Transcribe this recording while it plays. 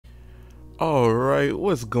Alright,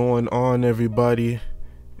 what's going on, everybody?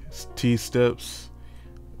 It's T Steps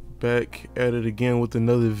back at it again with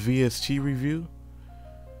another VST review.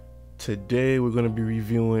 Today we're going to be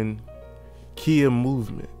reviewing Kia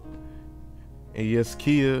Movement. And yes,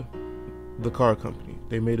 Kia, the car company,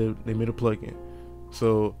 they made a plugin.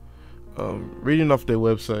 So reading off their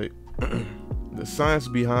website, the science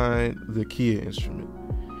behind the Kia instrument.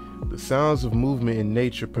 The sounds of movement in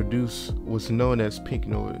nature produce what's known as pink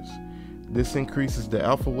noise. This increases the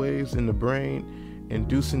alpha waves in the brain,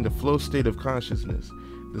 inducing the flow state of consciousness,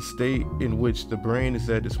 the state in which the brain is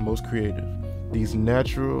at its most creative. These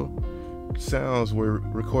natural sounds were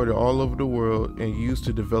recorded all over the world and used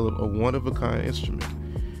to develop a one-of-a-kind instrument.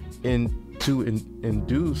 To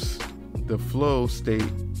induce the flow state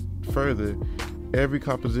further, every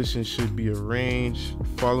composition should be arranged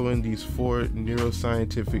following these four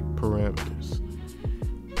neuroscientific parameters.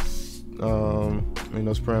 And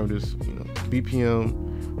those parameters,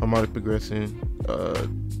 BPM, harmonic progression,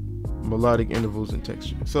 melodic intervals, and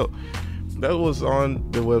texture. So that was on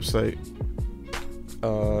the website.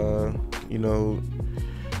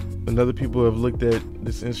 Another people have looked at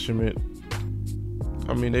this instrument.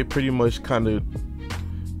 I mean, they pretty much kind of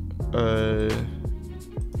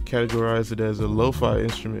categorize it as a lo-fi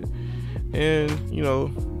instrument, and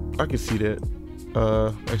I can see that.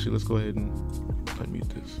 Actually, let's go ahead and unmute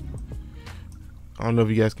this. I don't know if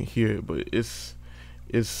you guys can hear it, but it's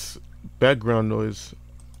background noise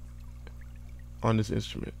on this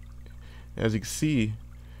instrument. As you can see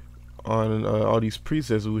on all these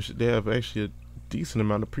presets, which they have actually a decent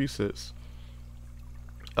amount of presets.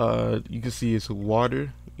 You can see it's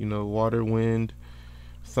water, water, wind,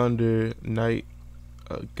 thunder, night,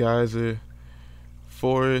 geyser,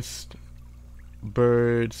 forest,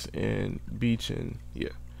 birds, and beach, and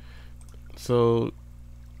so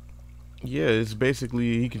it's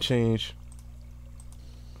basically you change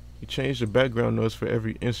the background noise for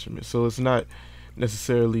every instrument, so it's not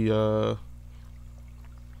necessarily glued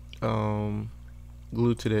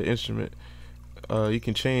to that instrument. You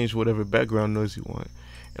can change whatever background noise you want,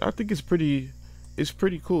 and I think it's pretty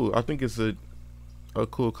cool. I think it's a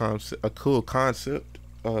cool concept.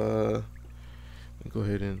 Go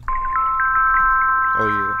ahead and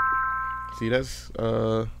see, that's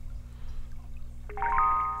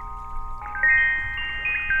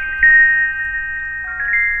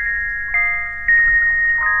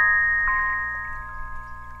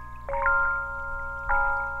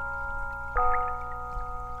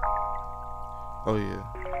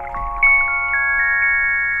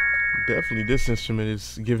definitely, this instrument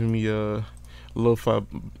is giving me lo-fi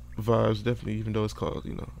vibes, definitely, even though it's called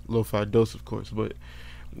lo-fi dose, of course. But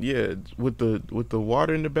yeah, with the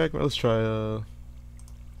water in the background, let's try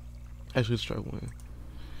let's try one.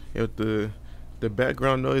 Yeah, with the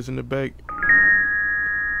background noise in the back,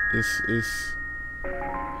 it's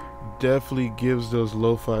definitely gives those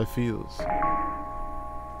lo-fi feels.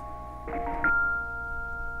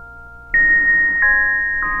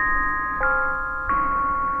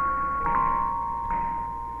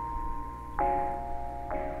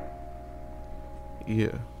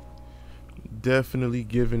 Yeah, definitely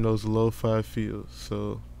giving those lo-fi feels.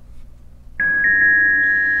 So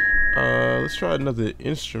let's try another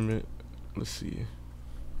instrument. Let's see.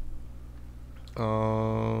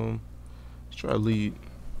 Let's try lead.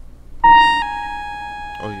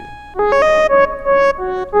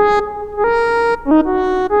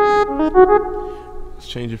 Let's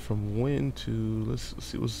change it from wind to let's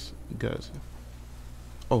see what's guys.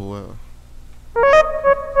 Oh wow.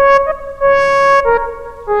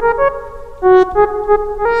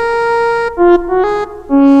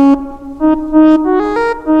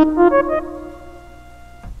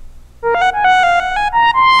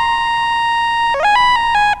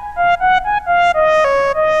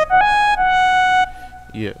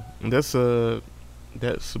 Yeah, that's a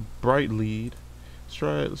bright lead.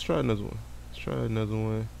 Let's try another one.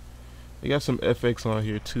 They got some FX on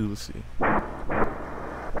here too. Let's see.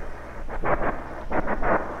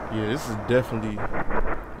 Yeah, this is definitely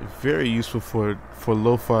very useful for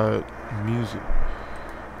lo-fi music.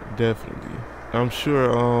 Definitely. I'm sure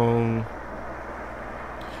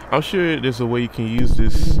there's a way you can use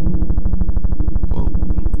this. Whoa.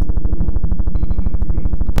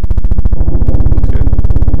 Okay.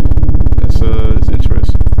 That's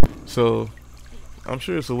interesting. So I'm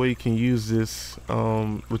sure there's a way you can use this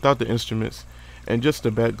without the instruments and just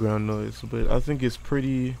the background noise. But I think it's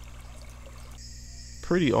pretty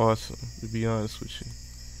awesome, to be honest with you.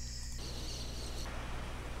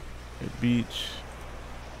 At beach,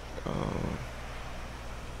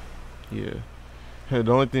 yeah.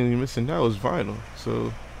 The only thing you're missing now is vinyl.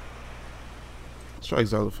 So Let's try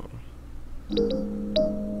xylophone. I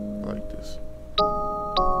like this.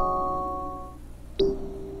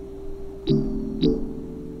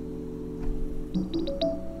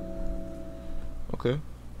 Okay,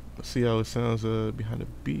 let's see how it sounds behind the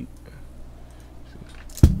beat.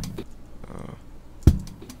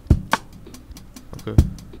 Okay.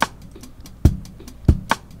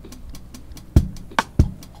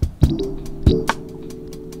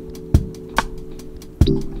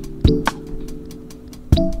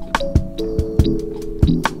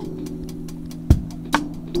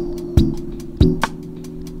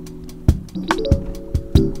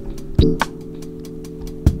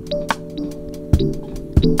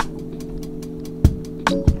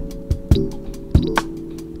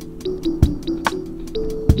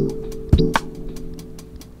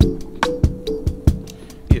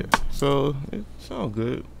 So it sounds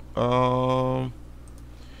good.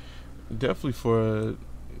 Definitely for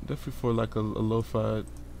like a lo-fi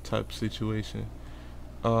type situation.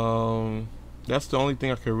 That's the only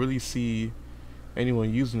thing I can really see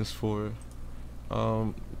anyone using this for.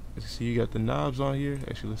 See, you got the knobs on here.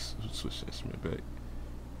 Actually, let's switch the instrument back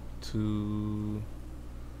to.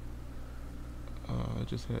 I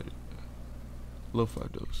just had it. Lo-fi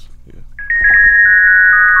dose. Yeah.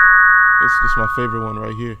 It's my favorite one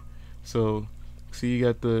right here. So, see, you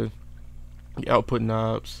got the output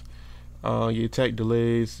knobs, your attack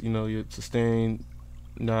delays, you know, your sustain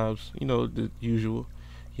knobs, you know, the usual.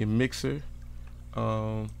 Your mixer,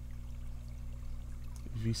 VCO.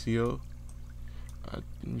 Let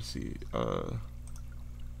me see.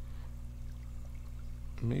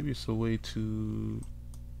 Maybe it's a way to.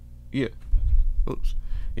 Yeah. Oops.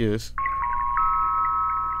 Yes.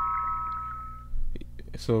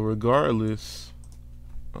 So regardless.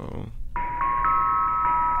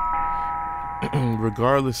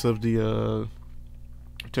 Regardless of the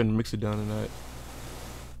turn the mixer down or not,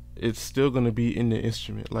 it's still gonna be in the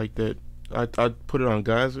instrument like that. I put it on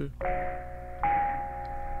geyser.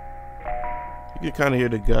 You can kind of hear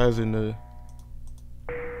the geyser in the.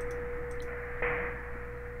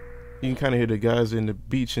 You can kind of hear the geyser in the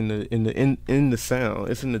beach in the sound.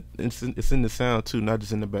 It's in the sound too, not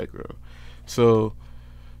just in the background. So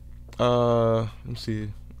let me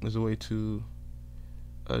see. There's a way to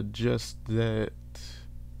adjust that.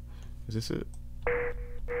 Is this it?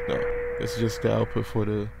 No, it's just the output for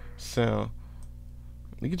the sound.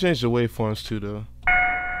 You can change the waveforms too, though.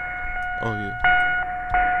 Oh yeah,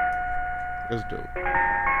 that's dope.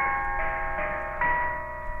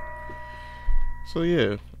 So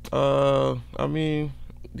yeah, I mean,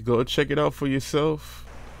 go check it out for yourself.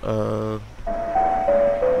 Oh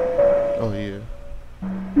yeah.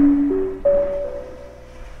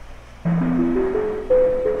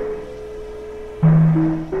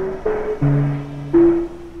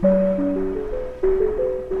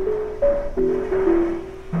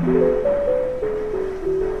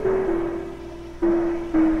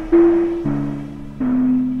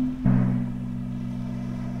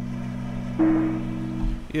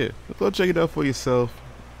 Yeah, go check it out for yourself.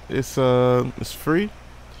 It's free.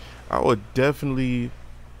 I would definitely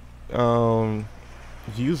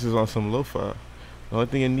use this on some lo-fi. The only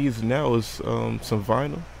thing it needs now is some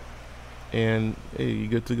vinyl, and hey, you're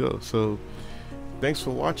good to go. So thanks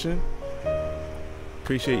for watching.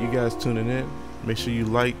 Appreciate you guys tuning in. Make sure you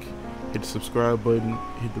like, hit the subscribe button,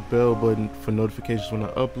 hit the bell button for notifications when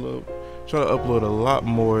I upload. Try to upload a lot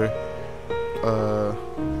more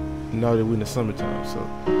now that we're in the summertime. So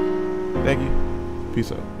thank you.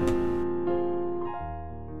 Peace out.